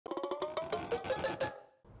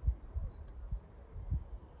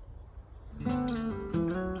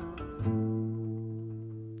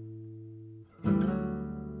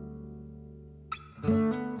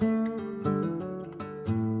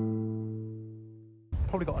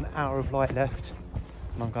Probably got an hour of light left,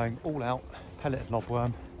 and I'm going all out, pellet of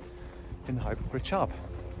knobworm, in the hope for a chub,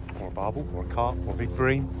 or a barbel, or a carp, or a big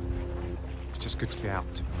bream. It's just good to be out,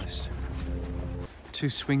 to be honest. 2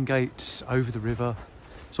 swing gates over the river.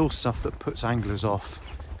 It's all stuff that puts anglers off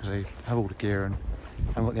because they have all the gear and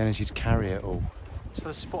haven't got the energy to carry it all. So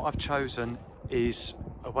the spot I've chosen is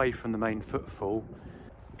away from the main footfall.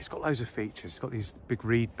 It's got loads of features. It's got these big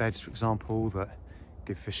reed beds, for example, that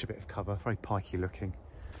give fish a bit of cover, very pikey looking.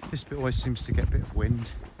 This bit always seems to get a bit of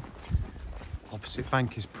wind. Opposite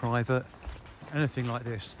bank is private. Anything like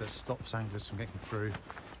this that stops anglers from getting through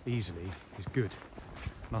easily is good.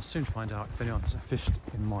 And I'll soon find out if anyone has fished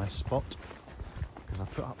in my spot, because I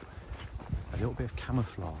put up a little bit of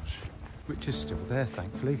camouflage, which is still there,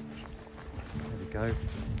 thankfully. There we go.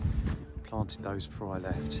 Planted those before I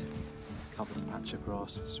left. Covered a patch of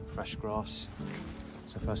grass with some fresh grass.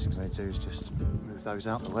 So first things I do is just move those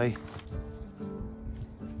out of the way.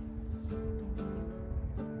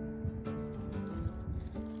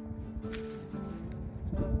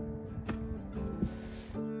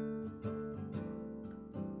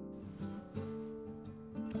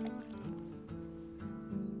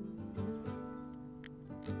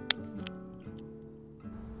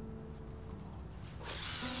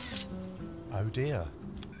 Oh dear.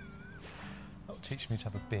 That'll teach me to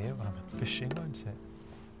have a beer when I'm fishing, won't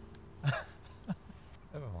it?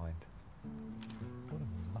 Never mind. What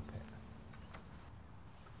a muppet.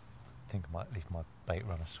 I think I might leave my bait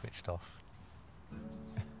runner switched off.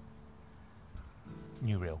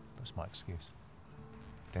 New reel, that's my excuse.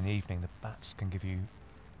 But in the evening the bats can give you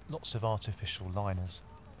lots of artificial liners.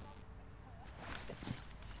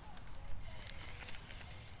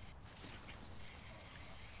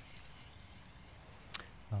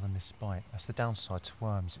 Another missed bite. That's the downside to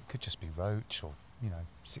worms. It could just be roach or,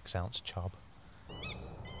 6-ounce chub.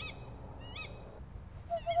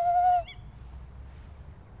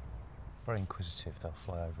 Very inquisitive, they'll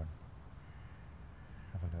fly over and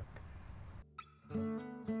have a look.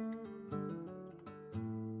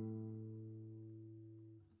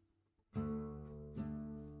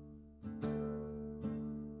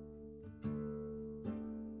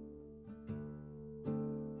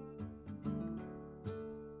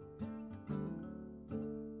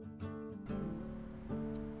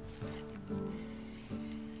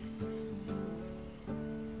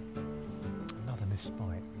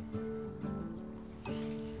 Bite.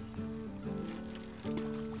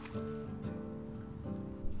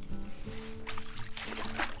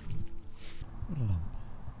 What a lump.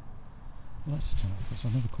 Well, that's a type, because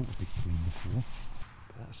I've never caught a big bream before.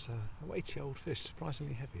 But that's a weighty old fish,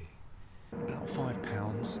 surprisingly heavy. About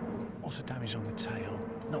 £5, lots of damage on the tail,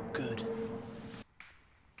 not good.